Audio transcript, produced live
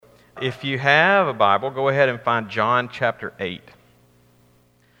If you have a Bible, go ahead and find John chapter 8.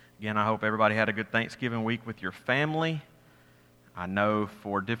 Again, I hope everybody had a good Thanksgiving week with your family. I know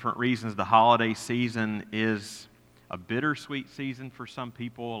for different reasons the holiday season is a bittersweet season for some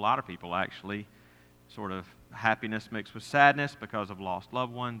people, a lot of people actually. Sort of happiness mixed with sadness because of lost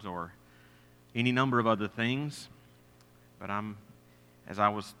loved ones or any number of other things. But as I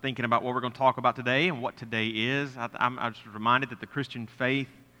was thinking about what we're going to talk about today and what today is, I was reminded that the Christian faith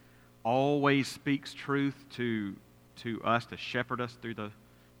always speaks truth to us, to shepherd us through the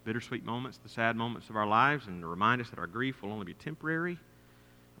bittersweet moments, the sad moments of our lives, and to remind us that our grief will only be temporary,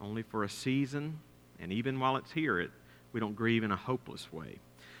 only for a season, and even while it's here, we don't grieve in a hopeless way.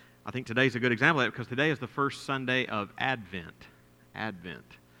 I think today's a good example of that because today is the first Sunday of Advent.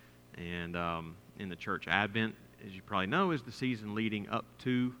 And in the church, Advent, as you probably know, is the season leading up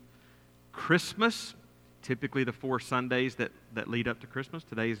to Christmas. Typically the 4 Sundays that lead up to Christmas.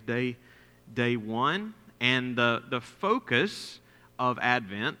 Today is day 1. And the focus of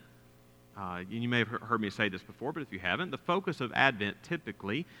Advent, you may have heard me say this before, but if you haven't, the focus of Advent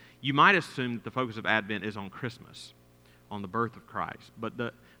typically, you might assume that the focus of Advent is on Christmas, on the birth of Christ.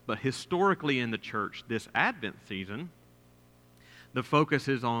 But historically in the church, this Advent season, the focus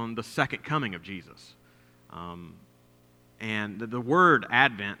is on the second coming of Jesus. And the word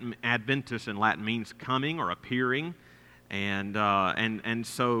Advent, Adventus in Latin, means coming or appearing, and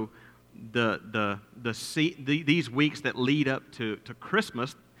so these weeks that lead up to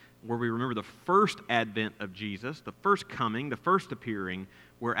Christmas, where we remember the first advent of Jesus, the first coming, the first appearing,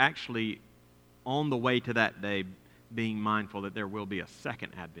 we're actually on the way to that day, being mindful that there will be a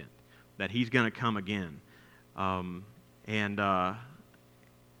second advent, that He's going to come again,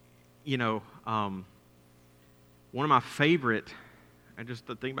 one of my favorite, I just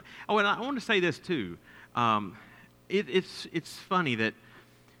think about. Oh, and I want to say this too. It's funny that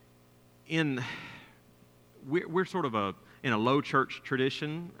we're sort of in a low church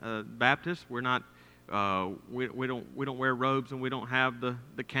tradition, Baptist. We're not we don't wear robes, and we don't have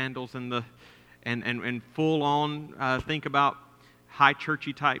the candles and full on think about high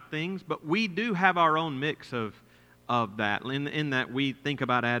churchy type things. But we do have our own mix of that, in that we think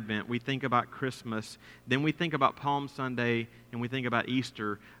about Advent, we think about Christmas, then we think about Palm Sunday, and we think about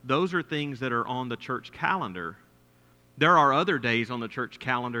Easter. Those are things that are on the church calendar. There are other days on the church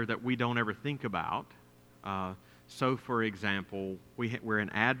calendar that we don't ever think about. So, for example, we're in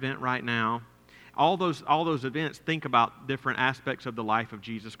Advent right now. All those events think about different aspects of the life of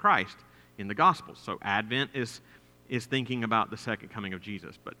Jesus Christ in the Gospels. So Advent is thinking about the second coming of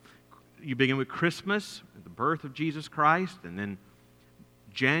Jesus. But you begin with Christmas, the birth of Jesus Christ, and then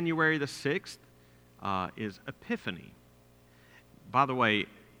January the 6th is Epiphany. By the way,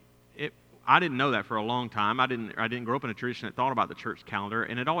 I didn't know that for a long time. I didn't grow up in a tradition that thought about the church calendar,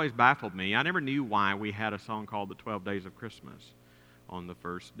 and it always baffled me. I never knew why we had a song called the 12 Days of Christmas. On the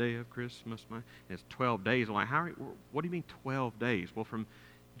first day of Christmas, it's 12 days. I'm like, what do you mean 12 days? Well, from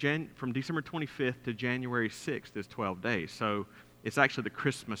December 25th to January 6th is 12 days. So it's actually the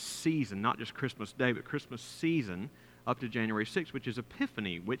Christmas season, not just Christmas Day, but Christmas season up to January 6th, which is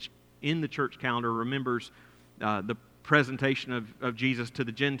Epiphany, which in the church calendar remembers the presentation of Jesus to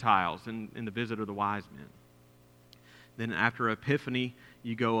the Gentiles and the visit of the wise men. Then after Epiphany,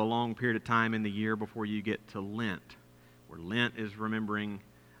 you go a long period of time in the year before you get to Lent, where Lent is remembering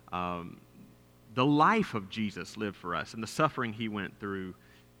the life of Jesus lived for us and the suffering He went through,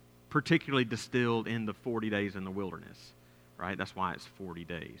 particularly distilled in the 40 days in the wilderness. Right? That's why it's 40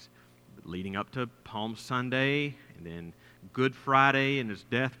 days. Leading up to Palm Sunday, and then Good Friday and His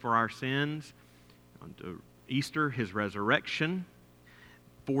death for our sins, onto Easter, His resurrection.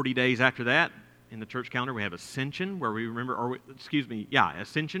 40 days after that, in the church calendar, we have Ascension, where we remember,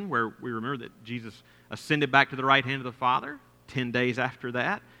 Ascension, where we remember that Jesus ascended back to the right hand of the Father. 10 days after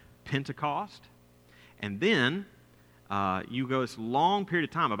that, Pentecost. And then you go this long period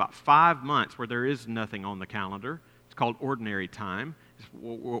of time, about 5 months, where there is nothing on the calendar. It's called ordinary time. It's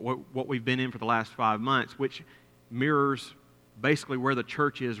what we've been in for the last 5 months, which mirrors basically where the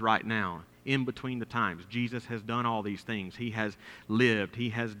church is right now, in between the times. Jesus has done all these things. He has lived.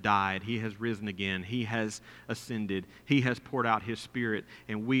 He has died. He has risen again. He has ascended. He has poured out His Spirit.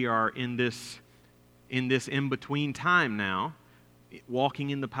 And we are in this in-between time now, walking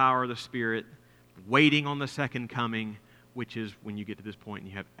in the power of the Spirit, waiting on the second coming, which is when you get to this point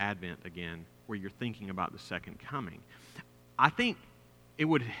and you have Advent again, where you're thinking about the second coming. I think it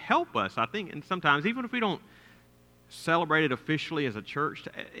would help us, and sometimes, even if we don't celebrate it officially as a church,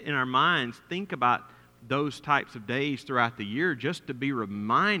 in our minds, think about those types of days throughout the year, just to be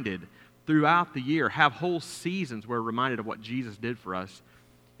reminded throughout the year, have whole seasons where we're reminded of what Jesus did for us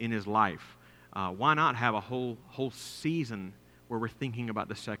in his life. Why not have a whole season where we're thinking about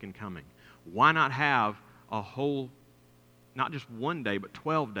the second coming? Why not have a whole, not just one day, but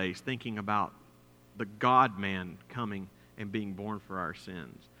 12 days thinking about the God-man coming and being born for our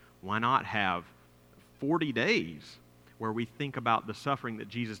sins? Why not have 40 days where we think about the suffering that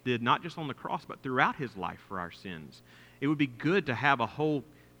Jesus did, not just on the cross, but throughout his life for our sins? It would be good to have a whole,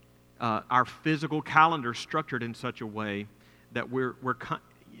 our physical calendar structured in such a way that we're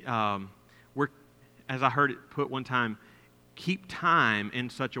as I heard it put one time, keep time in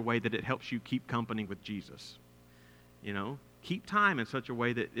such a way that it helps you keep company with Jesus. You know, keep time in such a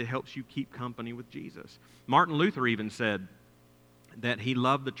way that it helps you keep company with Jesus. Martin Luther even said that he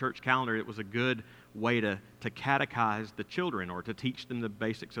loved the church calendar. It was a good way to catechize the children or to teach them the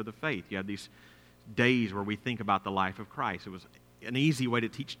basics of the faith. You had these days where we think about the life of Christ. It was an easy way to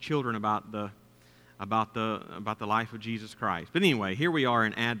teach children about the life of Jesus Christ. But anyway, here we are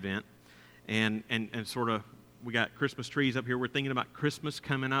in Advent, and sort of we got Christmas trees up here. We're thinking about Christmas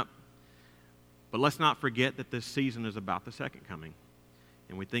coming up. But let's not forget that this season is about the second coming.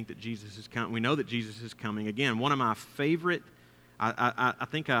 And we think that Jesus is coming. We know that Jesus is coming again. One of my favorite, I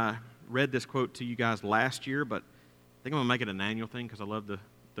think I read this quote to you guys last year, but I think I'm going to make it an annual thing because I love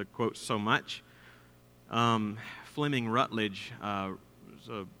the quote so much. Fleming Rutledge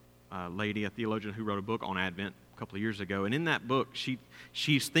was a lady, a theologian who wrote a book on Advent a couple of years ago. And in that book,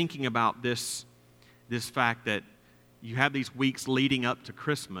 she's thinking about this fact that you have these weeks leading up to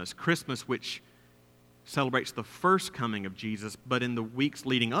Christmas, which celebrates the first coming of Jesus, but in the weeks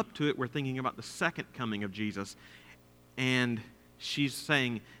leading up to it, we're thinking about the second coming of Jesus. And she's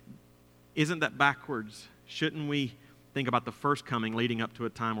saying, isn't that backwards? Shouldn't we think about the first coming leading up to a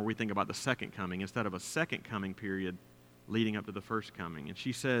time where we think about the second coming instead of a second coming period leading up to the first coming? And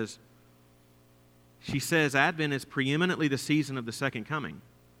she says, Advent is preeminently the season of the second coming.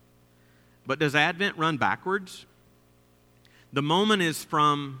 But does Advent run backwards? The moment is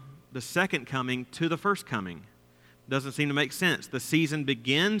from the second coming to the first coming. Doesn't seem to make sense. The season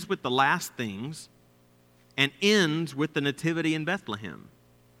begins with the last things and ends with the nativity in Bethlehem.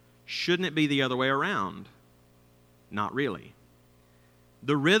 Shouldn't it be the other way around? Not really.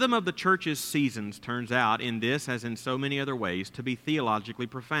 The rhythm of the church's seasons turns out, in this as in so many other ways, to be theologically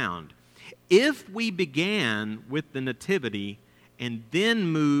profound. If we began with the nativity and then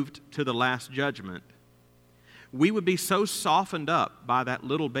moved to the last judgment, we would be so softened up by that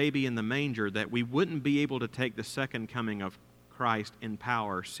little baby in the manger that we wouldn't be able to take the second coming of Christ in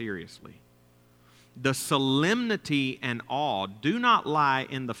power seriously. The solemnity and awe do not lie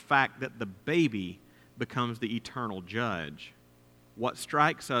in the fact that the baby becomes the eternal judge. What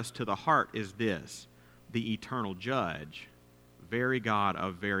strikes us to the heart is this: the eternal judge, very God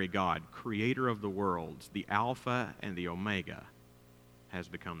of very God, creator of the worlds, the Alpha and the Omega, has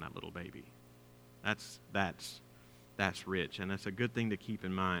become that little baby. That's rich, and that's a good thing to keep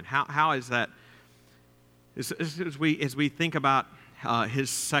in mind. How is that? As we think about his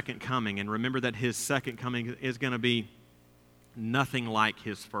second coming, and remember that his second coming is going to be nothing like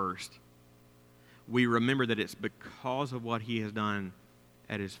his first. We remember that it's because of what he has done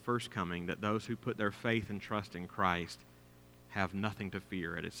at his first coming that those who put their faith and trust in Christ have nothing to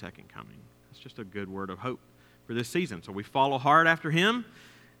fear at his second coming. It's just a good word of hope for this season. So we follow hard after him,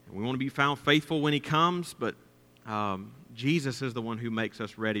 and we want to be found faithful when he comes, but Jesus is the one who makes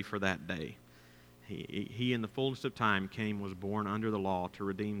us ready for that day. He in the fullness of time was born under the law to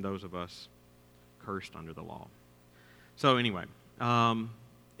redeem those of us cursed under the law. So anyway,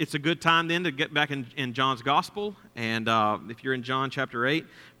 it's a good time then to get back in John's Gospel, and if you're in John chapter 8,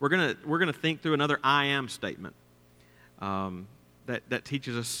 we're gonna think through another I am statement that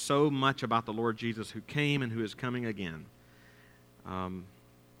teaches us so much about the Lord Jesus who came and who is coming again.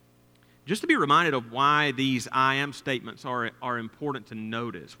 Just to be reminded of why these I am statements are important to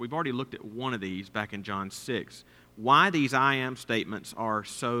notice. We've already looked at one of these back in John 6. Why these I am statements are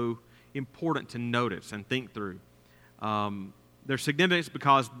so important to notice and think through. Their significance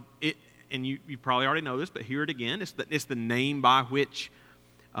because and you probably already know this, but hear it again. It's the name by which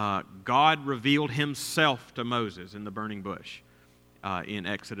God revealed himself to Moses in the burning bush in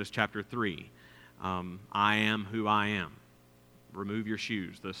Exodus chapter 3. I am who I am. Remove your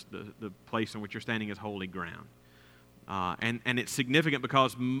shoes. The place in which you're standing is holy ground. And it's significant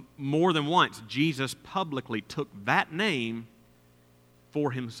because more than once, Jesus publicly took that name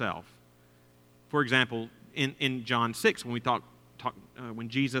for himself. For example, in John 6, when we when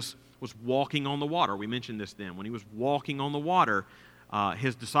Jesus was walking on the water, we mentioned this then. When he was walking on the water,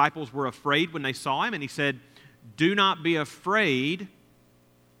 his disciples were afraid when they saw him, and he said, "Do not be afraid,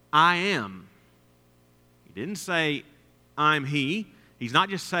 I am." He didn't say, "I'm he." He's not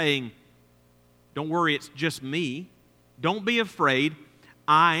just saying, don't worry, it's just me. Don't be afraid,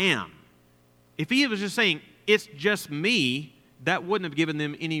 I am. If he was just saying, it's just me, that wouldn't have given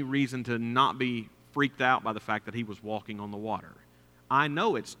them any reason to not be freaked out by the fact that he was walking on the water. I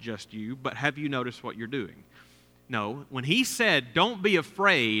know it's just you, but have you noticed what you're doing? No, when he said, don't be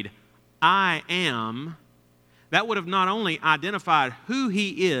afraid, I am, that would have not only identified who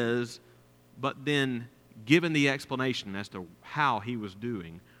he is, but then given the explanation as to how he was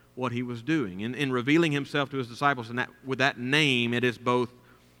doing what he was doing. In revealing himself to his disciples and with that name, it is both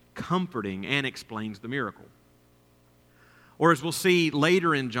comforting and explains the miracle. Or as we'll see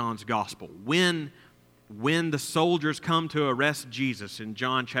later in John's gospel, when the soldiers come to arrest Jesus in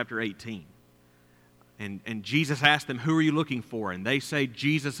John chapter 18, and Jesus asks them, who are you looking for? And they say,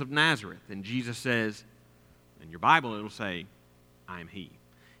 Jesus of Nazareth. And Jesus says, in your Bible it'll say, I am he.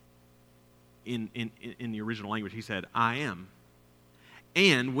 In the original language he said, I am.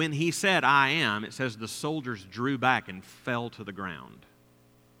 And when he said, I am, it says the soldiers drew back and fell to the ground.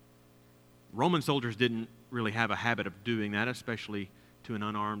 Roman soldiers didn't really have a habit of doing that, especially to an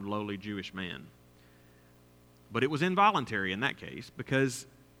unarmed, lowly Jewish man. But it was involuntary in that case because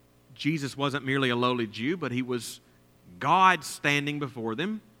Jesus wasn't merely a lowly Jew, but he was God standing before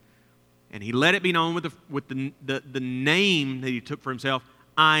them. And he let it be known with the name that he took for himself,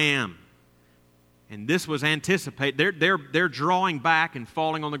 I am. And this was their drawing back and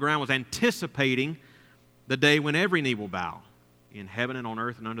falling on the ground was anticipating the day when every knee will bow in heaven and on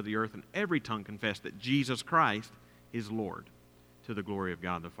earth and under the earth, and every tongue confess that Jesus Christ is Lord, to the glory of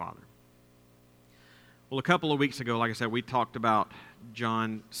God the Father. Well, a couple of weeks ago, like I said, we talked about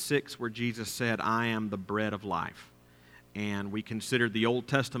John 6, where Jesus said, I am the bread of life. And we considered the Old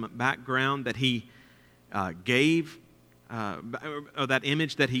Testament background that he gave, that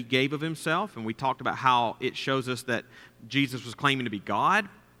image that he gave of himself. And we talked about how it shows us that Jesus was claiming to be God.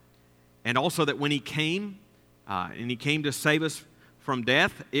 And also that when he came, and he came to save us from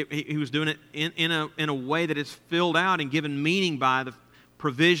death, he was doing it in a way that is filled out and given meaning by the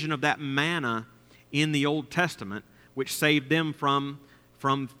provision of that manna in the Old Testament, which saved them from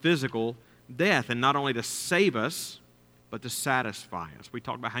physical death. And not only to save us, but to satisfy us. We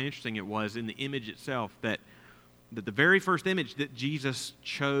talked about how interesting it was in the image itself that the very first image that Jesus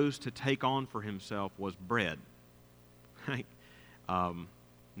chose to take on for himself was bread. Right?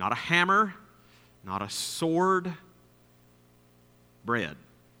 Not a hammer, not a sword, bread.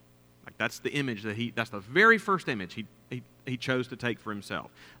 Like that's the image that's the very first image he chose to take for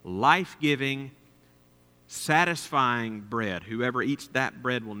himself. Life-giving, satisfying bread. Whoever eats that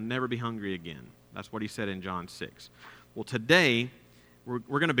bread will never be hungry again. That's what he said in John 6. Well, today, we're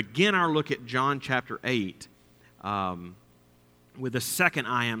going to begin our look at John chapter 8 with the second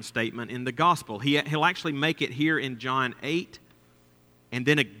I am statement in the gospel. He'll actually make it here in John 8 and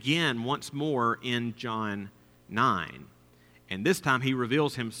then again once more in John 9. And this time he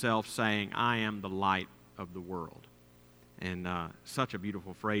reveals himself saying, I am the light of the world. And such a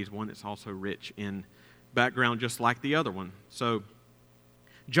beautiful phrase, one that's also rich in background just like the other one. So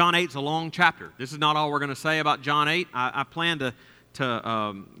John 8 is a long chapter. This is not all we're going to say about John 8. I plan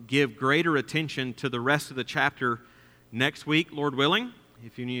to give greater attention to the rest of the chapter next week, Lord willing.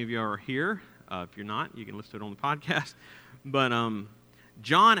 If any of you are here, if you're not, you can listen to it on the podcast. But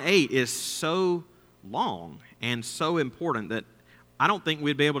John 8 is so long and so important that I don't think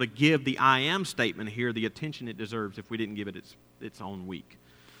we'd be able to give the I am statement here the attention it deserves if we didn't give it its own week.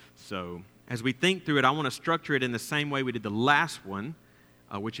 So as we think through it, I want to structure it in the same way we did the last one,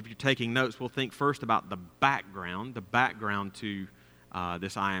 which if you're taking notes, we'll think first about the background to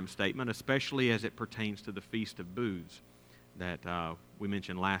this I am statement, especially as it pertains to the Feast of Booths that we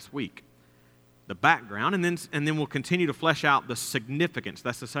mentioned last week. The background, and then we'll continue to flesh out the significance.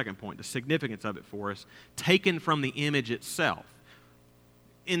 That's the second point, the significance of it for us, taken from the image itself.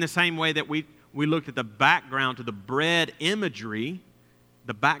 In the same way that we looked at the background to the bread imagery,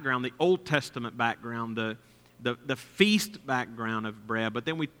 the background, the Old Testament background, the feast background of bread, but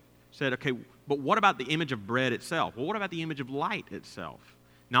then we said, okay, but what about the image of bread itself? Well, what about the image of light itself?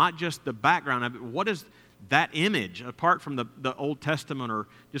 Not just the background of it. What is that image, apart from the Old Testament or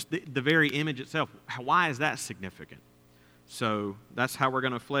just the very image itself? Why is that significant? So that's how we're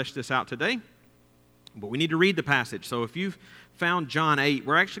going to flesh this out today. But we need to read the passage. So if you've found John 8,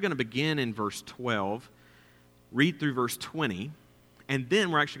 we're actually going to begin in verse 12, read through verse 20, and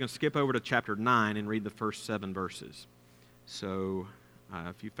then we're actually going to skip over to chapter 9 and read the first 7 verses. So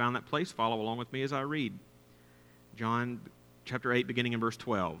if you found that place, follow along with me as I read. John chapter 8, beginning in verse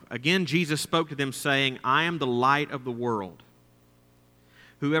 12. Again, Jesus spoke to them, saying, I am the light of the world.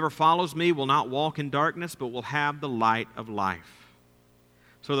 Whoever follows me will not walk in darkness, but will have the light of life.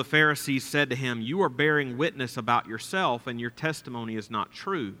 So the Pharisees said to him, "You are bearing witness about yourself, and your testimony is not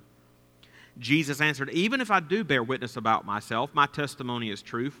true." Jesus answered, "Even if I do bear witness about myself, my testimony is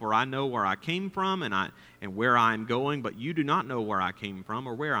true, for I know where I came from and where I am going, but you do not know where I came from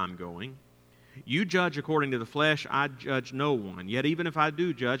or where I am going. You judge according to the flesh, I judge no one. Yet even if I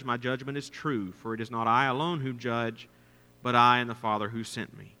do judge, my judgment is true, for it is not I alone who judge, but I and the Father who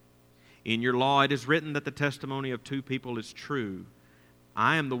sent me. In your law it is written that the testimony of two people is true.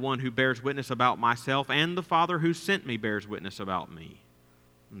 I am the one who bears witness about myself, and the Father who sent me bears witness about me."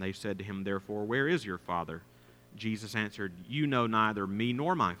 And they said to him, "Therefore, where is your Father?" Jesus answered, "You know neither me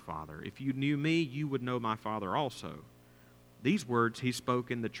nor my Father. If you knew me, you would know my Father also." These words he spoke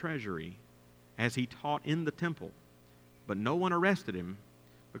in the treasury, as he taught in the temple. But no one arrested him,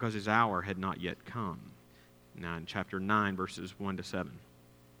 because his hour had not yet come. Now in chapter 9, verses 1 to 7.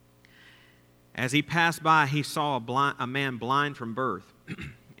 As he passed by, he saw a man blind from birth.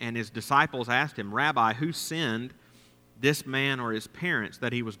 And his disciples asked him, "Rabbi, who sinned, this man or his parents,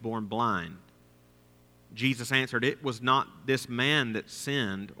 that he was born blind?" Jesus answered, "It was not this man that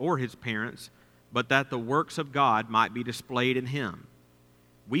sinned, or his parents, but that the works of God might be displayed in him.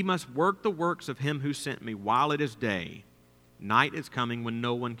 We must work the works of him who sent me while it is day. Night is coming when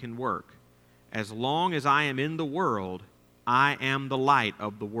no one can work. As long as I am in the world, I am the light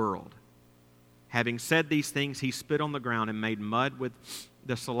of the world." Having said these things, he spit on the ground and made mud with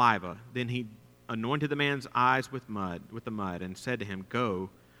the saliva. Then he anointed the man's eyes with the mud, and said to him, "Go,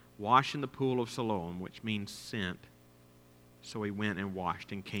 wash in the pool of Siloam," which means sent. So he went and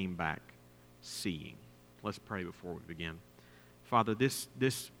washed and came back seeing. Let's pray before we begin. Father, this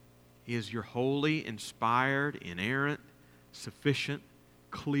is your holy, inspired, inerrant, sufficient,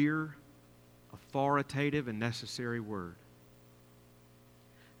 clear, authoritative, and necessary word.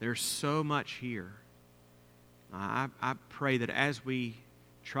 There's so much here. I pray that as we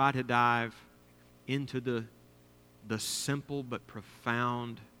try to dive into the simple but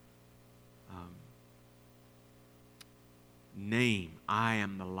profound name, "I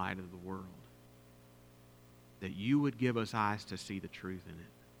am the light of the world," that you would give us eyes to see the truth in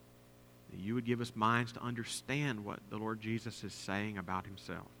it. That you would give us minds to understand what the Lord Jesus is saying about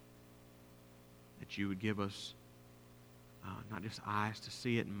himself. That you would give us not just eyes to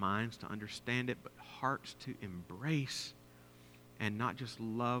see it and minds to understand it, but hearts to embrace and not just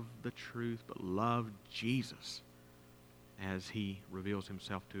love the truth, but love Jesus as he reveals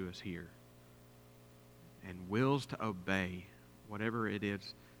himself to us here. And wills to obey whatever it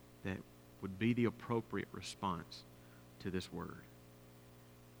is that would be the appropriate response to this word.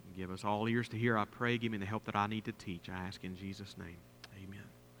 Give us all ears to hear, I pray. Give me the help that I need to teach. I ask in Jesus' name. Amen.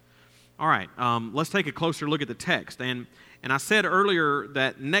 All right, let's take a closer look at the text. And I said earlier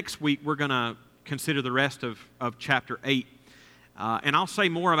that next week we're going to consider the rest of chapter 8. And I'll say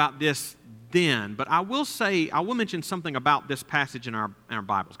more about this then, but I will mention something about this passage in our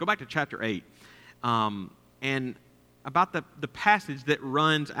Bibles. Go back to chapter 8. And about the passage that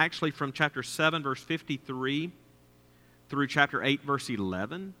runs actually from chapter 7, verse 53 through chapter 8, verse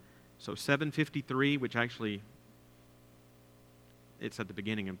 11. So 7:53, which actually it's at the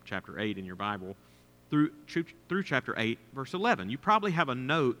beginning of chapter 8 in your Bible, through chapter 8, verse 11. You probably have a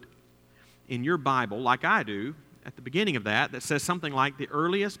note in your Bible, like I do, at the beginning of that says something like, "The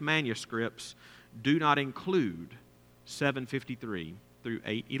earliest manuscripts do not include 7:53 through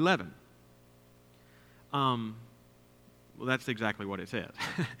 8:11. Well, that's exactly what it says.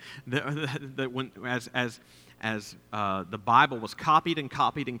 As the Bible was copied and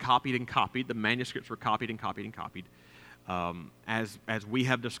copied and copied and copied, the manuscripts were copied and copied and copied. As we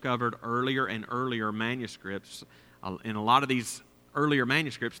have discovered earlier and earlier manuscripts, in a lot of these earlier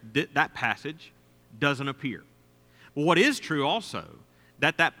manuscripts, that passage doesn't appear. But what is true also,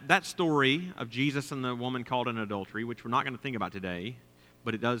 that story of Jesus and the woman caught in adultery, which we're not going to think about today,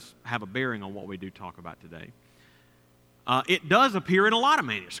 but it does have a bearing on what we do talk about today. It does appear in a lot of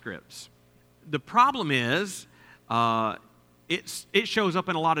manuscripts. The problem is, it shows up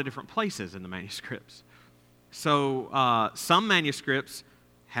in a lot of different places in the manuscripts. So some manuscripts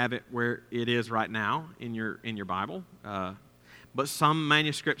have it where it is right now in your Bible, but some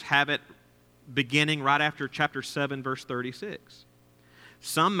manuscripts have it beginning right after chapter 7, verse 36.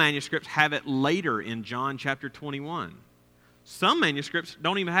 Some manuscripts have it later in John chapter 21. Some manuscripts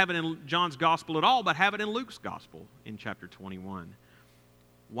don't even have it in John's gospel at all, but have it in Luke's gospel in chapter 21.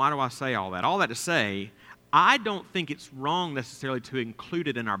 Why do I say all that? All that to say, I don't think it's wrong necessarily to include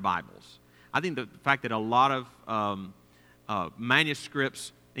it in our Bibles. I think the fact that a lot of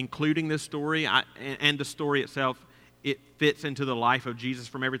manuscripts, including this story and the story itself, it fits into the life of Jesus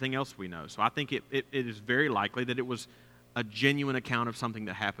from everything else we know. So I think it is very likely that it was a genuine account of something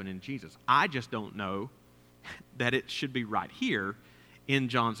that happened in Jesus. I just don't know that it should be right here in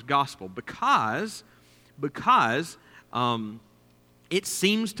John's gospel because it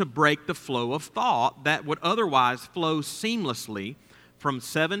seems to break the flow of thought that would otherwise flow seamlessly from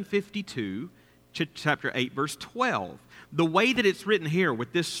 7:52 to chapter 8, verse 12. The way that it's written here,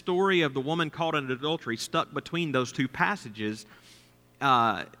 with this story of the woman caught in adultery stuck between those two passages,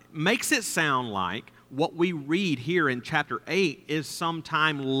 makes it sound like what we read here in chapter 8 is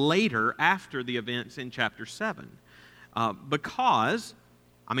sometime later after the events in chapter 7. Because,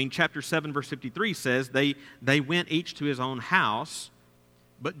 chapter 7, verse 53 says, they went each to his own house,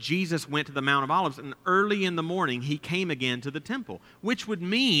 but Jesus went to the Mount of Olives, and early in the morning he came again to the temple, which would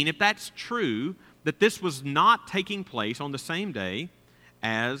mean, if that's true, that this was not taking place on the same day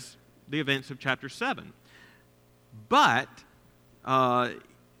as the events of chapter 7. But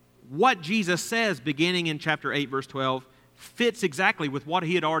what Jesus says beginning in chapter 8, verse 12, fits exactly with what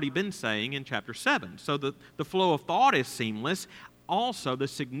he had already been saying in chapter 7. So the flow of thought is seamless. Also, the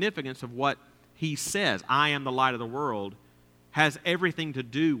significance of what he says, I am the light of the world, has everything to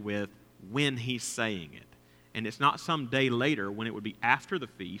do with when he's saying it. And it's not some day later when it would be after the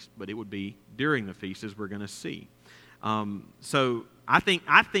feast, but it would be during the feast, as we're going to see. So I think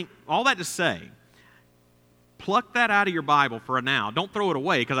all that to say, pluck that out of your Bible for now. Don't throw it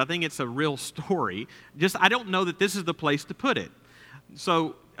away, because I think it's a real story. I don't know that this is the place to put it.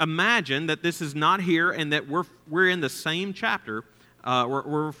 So imagine that this is not here and that we're in the same chapter.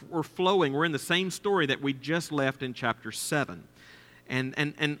 We're flowing. We're in the same story that we just left in chapter 7.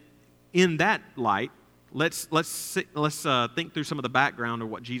 And in that light, let's think through some of the background of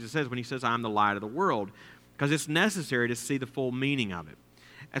what Jesus says when he says, I'm the light of the world, because it's necessary to see the full meaning of it.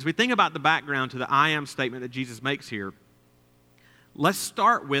 As we think about the background to the I am statement that Jesus makes here, let's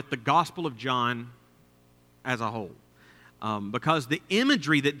start with the Gospel of John as a whole. Because the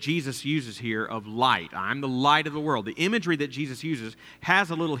imagery that Jesus uses here of light, I'm the light of the world, the imagery that Jesus uses has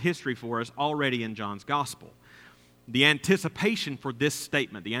a little history for us already in John's Gospel. The anticipation for this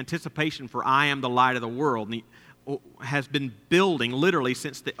statement, the anticipation for I am the light of the world, has been building literally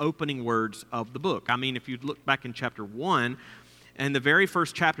since the opening words of the book. If you look back in chapter 1, and the very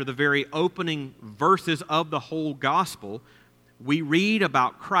first chapter, the very opening verses of the whole gospel, we read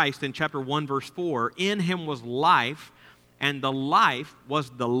about Christ in chapter 1, verse 4, in him was life, and the life was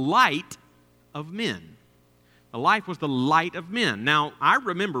the light of men. The life was the light of men. Now, I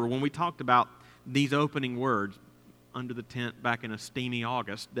remember when we talked about these opening words under the tent back in a steamy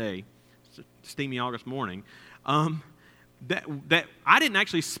August morning, that I didn't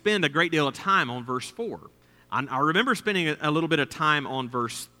actually spend a great deal of time on verse 4. I remember spending a little bit of time on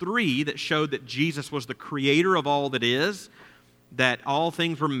verse 3 that showed that Jesus was the creator of all that is, that all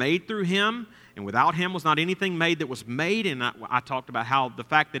things were made through him, and without him was not anything made that was made. And I talked about how the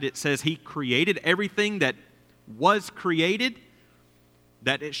fact that it says he created everything that was created,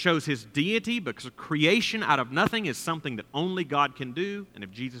 that it shows his deity, because creation out of nothing is something that only God can do. And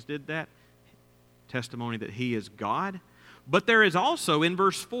if Jesus did that, testimony that he is God. But there is also, in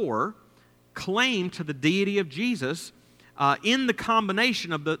verse 4, claim to the deity of Jesus in the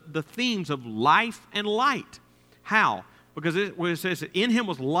combination of the themes of life and light. How? Because it says, in him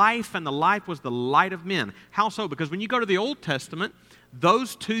was life, and the life was the light of men. How so? Because when you go to the Old Testament,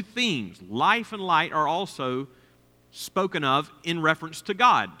 those two themes, life and light, are also spoken of in reference to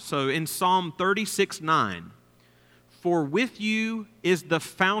God. So in Psalm 36:9, for with you is the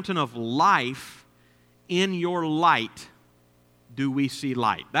fountain of life, in your light do we see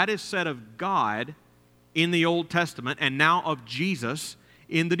light. That is said of God in the Old Testament, and now of Jesus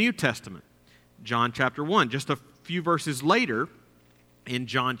in the New Testament. John chapter 1, just a few verses later, in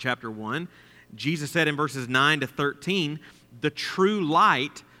John chapter 1, Jesus said in verses 9 to 13, the true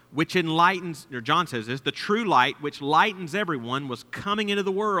light which enlightens, or John says this, the true light which lightens everyone was coming into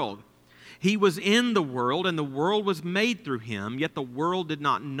the world. He was in the world, and the world was made through him, yet the world did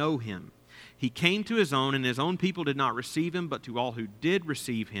not know him. He came to his own, and his own people did not receive him, but to all who did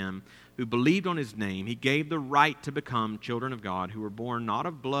receive him, who believed on his name, he gave the right to become children of God, who were born not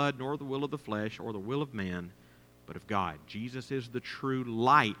of blood, nor the will of the flesh, or the will of man, but of God. Jesus is the true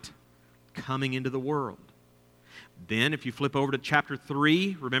light coming into the world. Then, if you flip over to chapter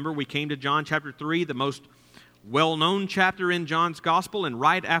 3, remember we came to John chapter 3, the most well-known chapter in John's Gospel, and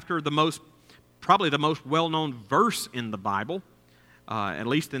right after probably the most well-known verse in the Bible, at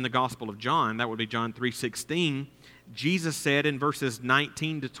least in the Gospel of John, that would be John 3:16, Jesus said in verses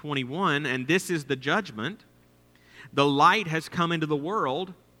 19 to 21, and this is the judgment, the light has come into the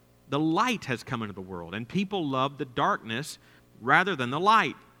world, and people love the darkness rather than the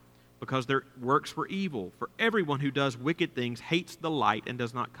light, because their works were evil. For everyone who does wicked things hates the light and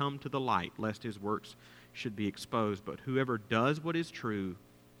does not come to the light, lest his works should be exposed. But whoever does what is true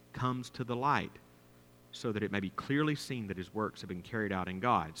comes to the light, so that it may be clearly seen that his works have been carried out in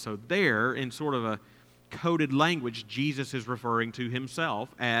God. So there, in sort of a coded language, Jesus is referring to himself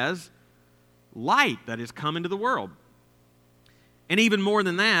as light that has come into the world. And even more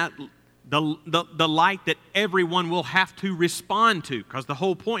than that, the light that everyone will have to respond to, because the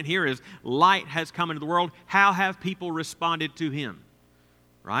whole point here is light has come into the world. How have people responded to him?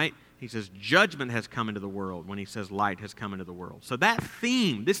 Right? He says judgment has come into the world when he says light has come into the world. So that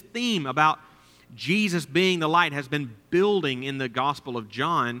theme, this theme about Jesus being the light, has been building in the Gospel of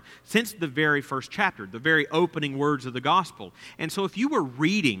John since the very first chapter, the very opening words of the Gospel. And so if you were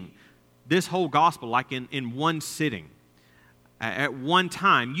reading this whole Gospel like in one sitting, at one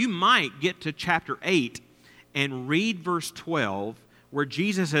time, you might get to chapter 8 and read verse 12, where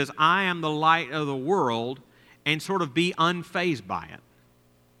Jesus says, I am the light of the world, and sort of be unfazed by it.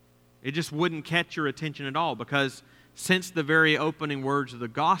 It just wouldn't catch your attention at all, because since the very opening words of the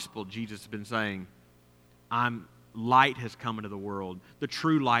gospel, Jesus has been saying, light has come into the world. The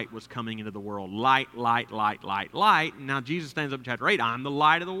true light was coming into the world. Light, light, light, light, light. And now Jesus stands up in chapter 8, I'm the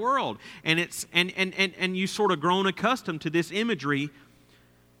light of the world. And it's and you sort of grown accustomed to this imagery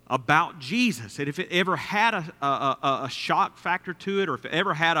about Jesus. And if it ever had a shock factor to it, or if it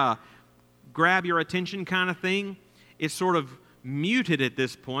ever had a grab your attention kind of thing, it's sort of muted at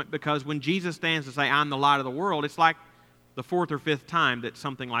this point, because when Jesus stands to say, I'm the light of the world, it's like the fourth or fifth time that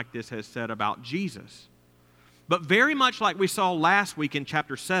something like this has said about Jesus. But very much like we saw last week in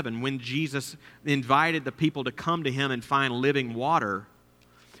chapter 7, when Jesus invited the people to come to him and find living water,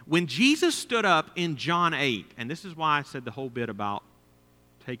 when Jesus stood up in John 8, and this is why I said the whole bit about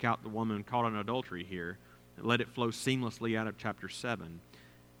take out the woman caught in adultery here, and let it flow seamlessly out of chapter 7.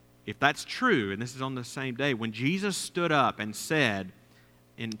 If that's true, and this is on the same day, when Jesus stood up and said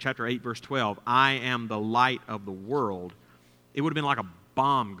in chapter 8, verse 12, I am the light of the world, it would have been like a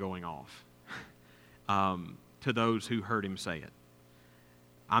bomb going off to those who heard him say it.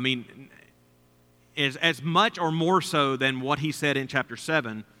 I mean, as much or more so than what he said in chapter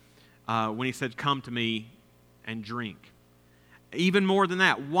 7 when he said, come to me and drink. Even more than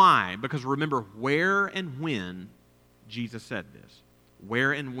that. Why? Because remember where and when Jesus said this.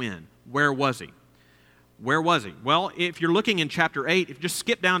 Where and when? Where was he? Where was he? Well, if you're looking in chapter 8, if you just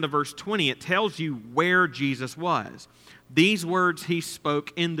skip down to verse 20, it tells you where Jesus was. These words he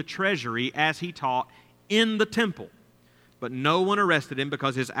spoke in the treasury as he taught in the temple. But no one arrested him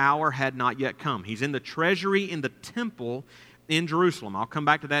because his hour had not yet come. He's in the treasury in the temple in Jerusalem. I'll come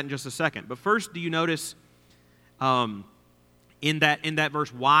back to that in just a second. But first, do you notice in that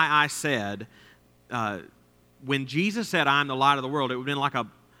verse, why I said, when Jesus said, I am the light of the world, it would have been like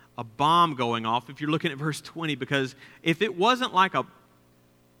a bomb going off if you're looking at verse 20, because if it wasn't like a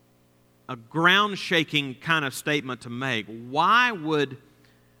ground-shaking kind of statement to make, why would...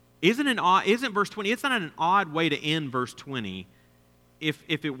 Isn't verse 20, it's not an odd way to end verse 20 if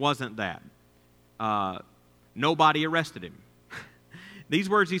it wasn't that. Nobody arrested him. These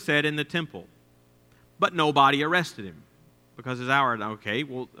words he said in the temple, but nobody arrested him because his hour,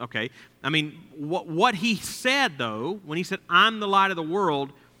 okay. I mean, what he said, though, when he said, I'm the light of the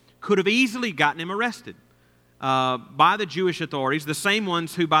world, could have easily gotten him arrested by the Jewish authorities, the same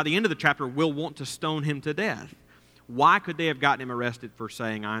ones who by the end of the chapter will want to stone him to death. Why could they have gotten him arrested for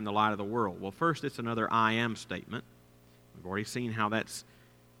saying, I am the light of the world? Well, first, it's another I am statement. We've already seen how that's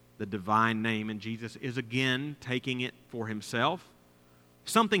the divine name, and Jesus is again taking it for himself.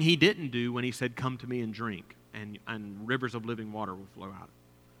 Something he didn't do when he said, come to me and drink, and rivers of living water will flow out.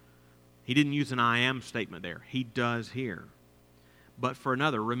 He didn't use an I am statement there. He does here. But for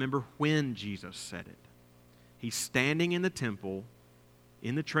another, remember when Jesus said it. He's standing in the temple,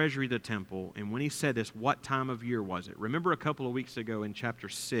 in the treasury of the temple, and when he said this, what time of year was it? Remember a couple of weeks ago in chapter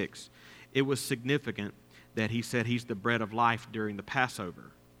 6, it was significant that he said he's the bread of life during the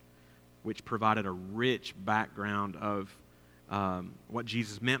Passover, which provided a rich background of what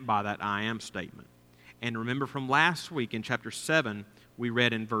Jesus meant by that I am statement. And remember from last week in chapter 7, we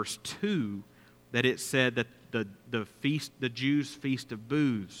read in verse 2 that it said that the Jews' feast of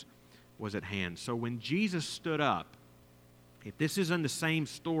booths was at hand. So when Jesus stood up, if this is in the same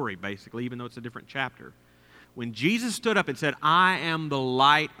story, basically, even though it's a different chapter, when Jesus stood up and said, I am the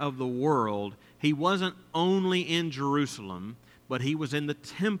light of the world, he wasn't only in Jerusalem, but he was in the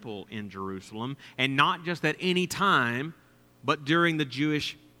temple in Jerusalem, and not just at any time, but during the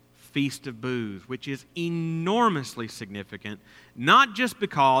Jewish Feast of Booths, which is enormously significant, not just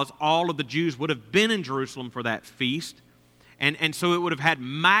because all of the Jews would have been in Jerusalem for that feast, And so it would have had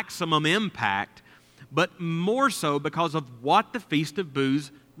maximum impact, but more so because of what the Feast of Booths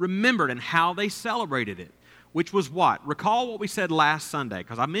remembered and how they celebrated it, which was what? Recall what we said last Sunday,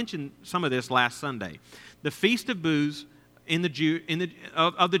 because I mentioned some of this last Sunday. The Feast of Booths of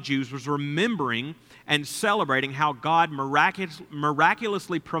the Jews was remembering and celebrating how God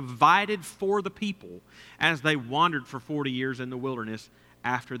miraculously provided for the people as they wandered for 40 years in the wilderness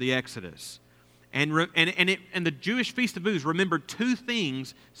after the Exodus. And the Jewish Feast of Booths remembered two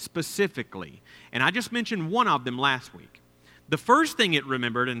things specifically. And I just mentioned one of them last week. The first thing it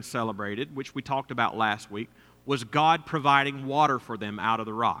remembered and celebrated, which we talked about last week, was God providing water for them out of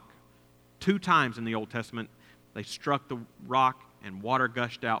the rock. 2 times in the Old Testament, they struck the rock and water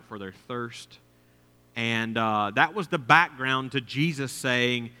gushed out for their thirst. And that was the background to Jesus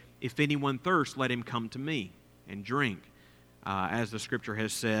saying, "If anyone thirsts, let him come to me and drink." As the Scripture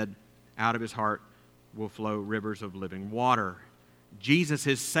has said, out of his heart will flow rivers of living water. Jesus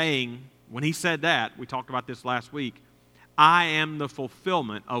is saying, when he said that, we talked about this last week, I am the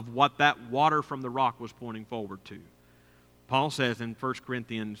fulfillment of what that water from the rock was pointing forward to. Paul says in 1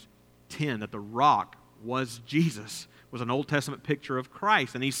 Corinthians 10 that the rock was Jesus, was an Old Testament picture of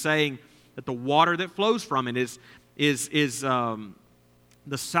Christ. And he's saying that the water that flows from it is the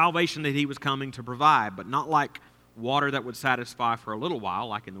salvation that he was coming to provide, but not like water that would satisfy for a little while,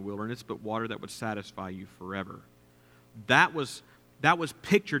 like in the wilderness, but water that would satisfy you forever. That was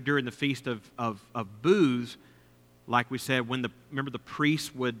pictured during the Feast of Booths, like we said, when remember the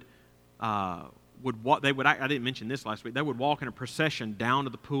priests would walk. I didn't mention this last week. They would walk in a procession down to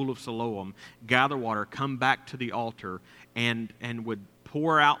the pool of Siloam, gather water, come back to the altar, and would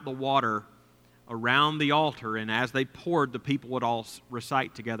pour out the water around the altar. And as they poured, the people would all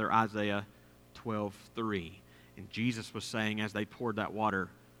recite together Isaiah 12:3. And Jesus was saying, as they poured that water,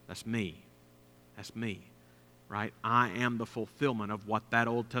 that's me. That's me, right? I am the fulfillment of what that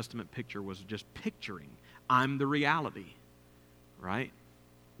Old Testament picture was just picturing. I'm the reality, right?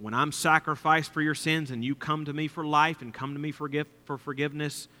 When I'm sacrificed for your sins and you come to me for life and come to me for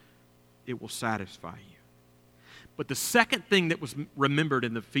forgiveness, it will satisfy you. But the second thing that was remembered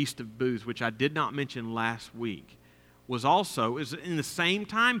in the Feast of Booths, which I did not mention last week, is in the same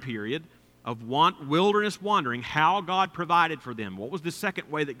time period of wilderness wandering, how God provided for them. What was the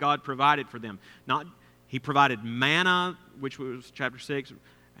second way that God provided for them? He provided manna, which was chapter 6,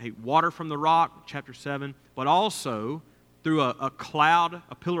 water from the rock, chapter 7, but also through a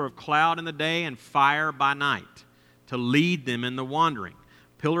pillar of cloud in the day and fire by night to lead them in the wandering.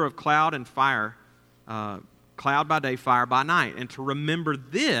 Pillar of cloud and fire, cloud by day, fire by night. And to remember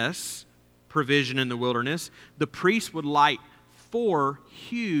this provision in the wilderness, the priests would light 4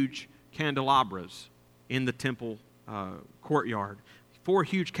 huge candelabras in the temple courtyard. 4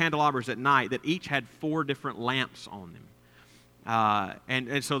 huge candelabras at night that each had 4 different lamps on them.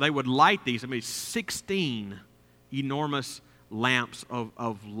 And so they would light these. 16 enormous lamps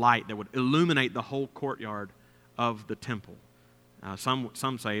of light that would illuminate the whole courtyard of the temple.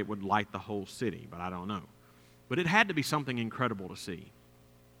 Some say it would light the whole city, but I don't know. But it had to be something incredible to see.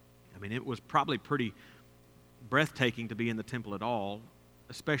 It was probably pretty breathtaking to be in the temple at all,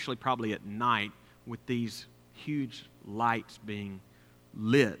 especially probably at night with these huge lights being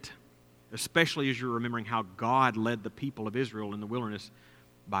lit, especially as you're remembering how God led the people of Israel in the wilderness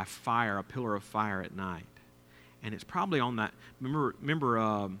by fire, a pillar of fire at night. And it's probably on that,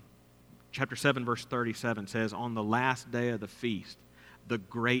 remember chapter 7, verse 37 says, on the last day of the feast, the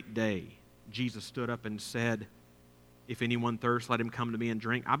great day, Jesus stood up and said, if anyone thirsts, let him come to me and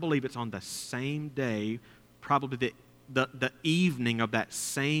drink. I believe it's on the same day, probably the evening of that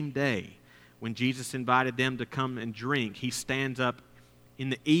same day, when Jesus invited them to come and drink. He stands up in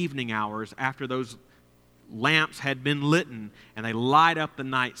the evening hours after those lamps had been lit, and they light up the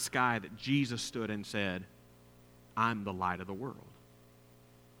night sky, that Jesus stood and said, I'm the light of the world.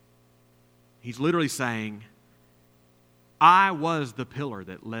 He's literally saying, I was the pillar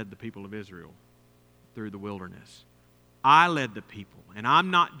that led the people of Israel through the wilderness. I led the people, and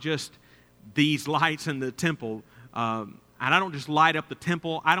I'm not just these lights in the temple, and I don't just light up the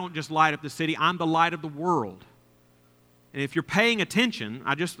temple, I don't just light up the city, I'm the light of the world. And if you're paying attention,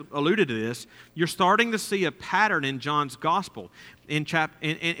 I just alluded to this, you're starting to see a pattern in John's Gospel,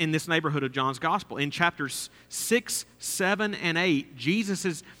 in this neighborhood of John's Gospel. In chapters 6, 7, and 8,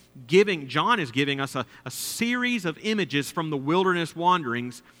 John is giving us a series of images from the wilderness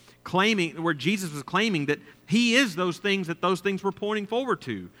wanderings, where Jesus was claiming that he is those things were pointing forward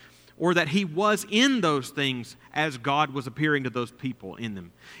to, or that he was in those things as God was appearing to those people in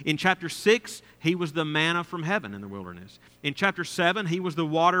them. In chapter 6, he was the manna from heaven in the wilderness. In chapter 7, he was the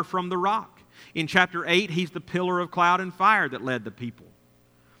water from the rock. In chapter 8, he's the pillar of cloud and fire that led the people.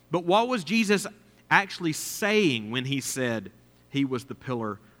 But what was Jesus actually saying when he said he was the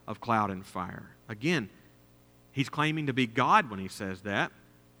pillar of cloud and fire? Again, he's claiming to be God when he says that.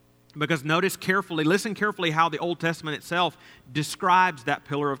 Because listen carefully how the Old Testament itself describes that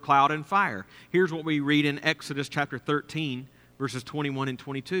pillar of cloud and fire. Here's what we read in Exodus chapter 13, verses 21 and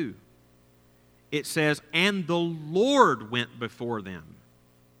 22. It says, "And the Lord went before them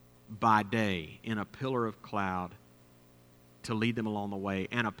by day in a pillar of cloud to lead them along the way,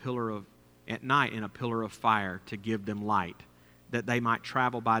 and at night in a pillar of fire to give them light, that they might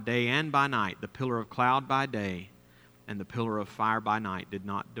travel by day and by night. The pillar of cloud by day and the pillar of fire by night did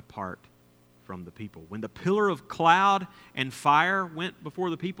not depart from the people." When the pillar of cloud and fire went before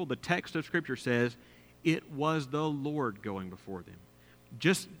the people, the text of Scripture says it was the Lord going before them.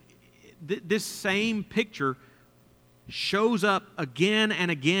 Just this same picture shows up again and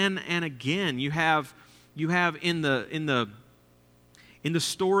again and again. You have in the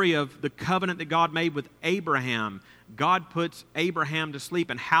story of the covenant that God made with Abraham, God puts Abraham to sleep.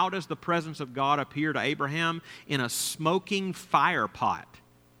 And how does the presence of God appear to Abraham? In a smoking fire pot.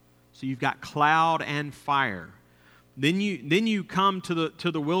 So you've got cloud and fire. Then you come to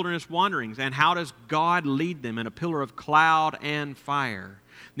the wilderness wanderings, and how does God lead them? In a pillar of cloud and fire.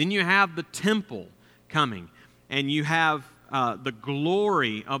 Then you have the temple coming, and you have the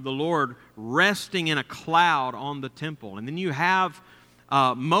glory of the Lord resting in a cloud on the temple. And then you have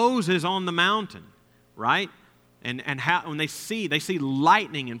Moses on the mountain, right? And how when they see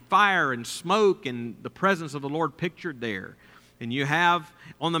lightning and fire and smoke and the presence of the Lord pictured there. And you have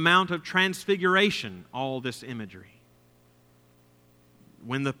on the Mount of Transfiguration all this imagery.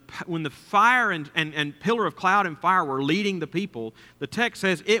 When the fire and pillar of cloud and fire were leading the people, the text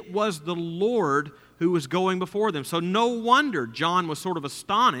says it was the Lord who was going before them. So no wonder John was sort of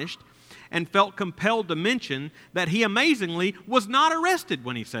astonished and felt compelled to mention that he amazingly was not arrested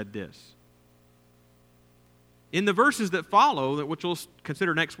when he said this. In the verses that follow, which we'll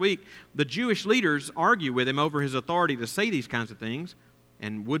consider next week, the Jewish leaders argue with him over his authority to say these kinds of things,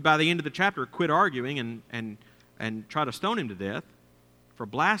 and would by the end of the chapter quit arguing and try to stone him to death for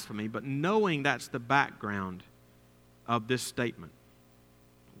blasphemy. But knowing that's the background of this statement,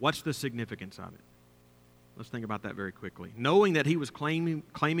 what's the significance of it? Let's think about that very quickly. Knowing that he was claiming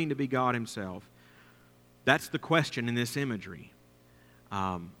to be God himself, that's the question in this imagery.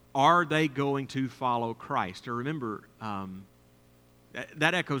 Are they going to follow Christ? Or remember,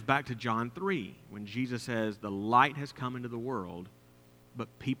 that echoes back to John 3, when Jesus says, "The light has come into the world,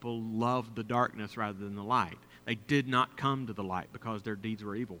 but people loved the darkness rather than the light." They did not come to the light because their deeds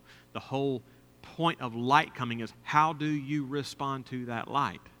were evil. The whole point of light coming is, how do you respond to that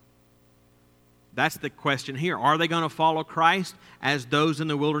light? That's the question here. Are they going to follow Christ as those in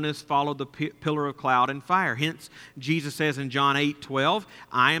the wilderness followed the pillar of cloud and fire? Hence, Jesus says in John 8:12,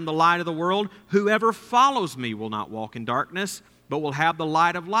 "I am the light of the world. Whoever follows me will not walk in darkness, but will have the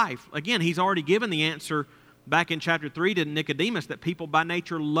light of life." Again, he's already given the answer back in chapter 3 to Nicodemus, that people by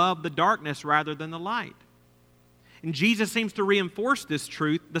nature love the darkness rather than the light. And Jesus seems to reinforce this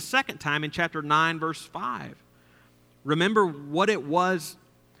truth the second time in chapter 9, verse 5. Remember what it was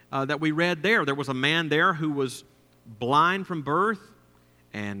that we read there. There was a man there who was blind from birth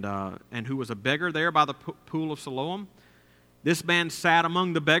and who was a beggar there by the pool of Siloam. This man sat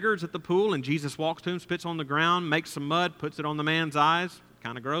among the beggars at the pool, and Jesus walks to him, spits on the ground, makes some mud, puts it on the man's eyes.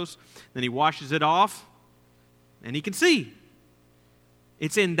 Kind of gross. Then he washes it off, and he can see.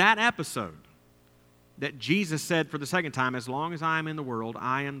 It's in that episode that Jesus said for the second time, "As long as I am in the world,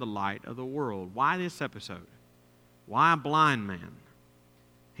 I am the light of the world." Why this episode? Why a blind man?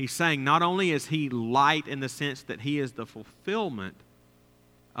 He's saying not only is he light in the sense that he is the fulfillment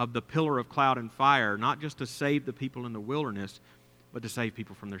of the pillar of cloud and fire, not just to save the people in the wilderness, but to save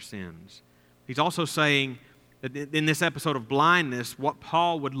people from their sins. He's also saying that in this episode of blindness, what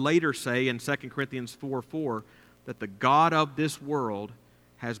Paul would later say in 2 Corinthians 4:4, that the God of this world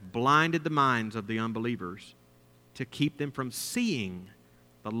has blinded the minds of the unbelievers to keep them from seeing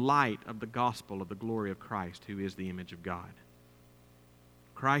the light of the gospel of the glory of Christ, who is the image of God.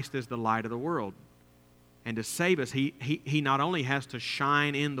 Christ is the light of the world. And to save us, he not only has to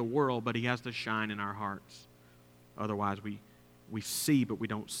shine in the world, but he has to shine in our hearts. Otherwise, we see, but we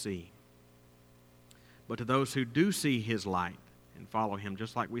don't see. But to those who do see his light and follow him,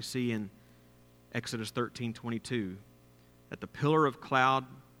 just like we see in Exodus 13:22, that the pillar of cloud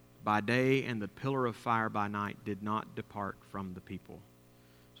by day and the pillar of fire by night did not depart from the people.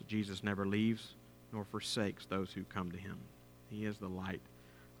 So Jesus never leaves nor forsakes those who come to him. He is the light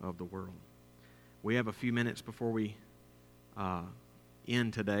of the world. We have a few minutes before we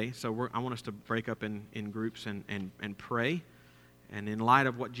in today. So I want us to break up in groups and pray. And in light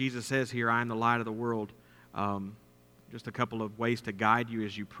of what Jesus says here, I am the light of the world, just a couple of ways to guide you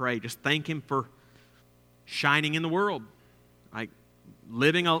as you pray. Just thank Him for shining in the world, like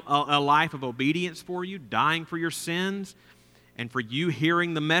living a life of obedience for you, dying for your sins, and for you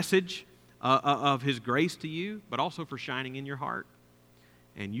hearing the message of His grace to you, but also for shining in your heart.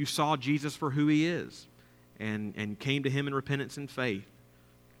 And you saw Jesus for who He is and came to Him in repentance and faith.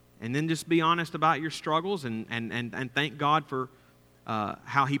 And then just be honest about your struggles and thank God for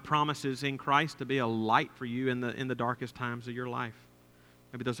how He promises in Christ to be a light for you in the darkest times of your life.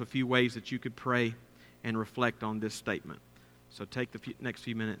 Maybe there's a few ways that you could pray and reflect on this statement. So take the next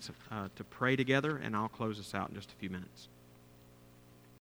few minutes to pray together, and I'll close us out in just a few minutes.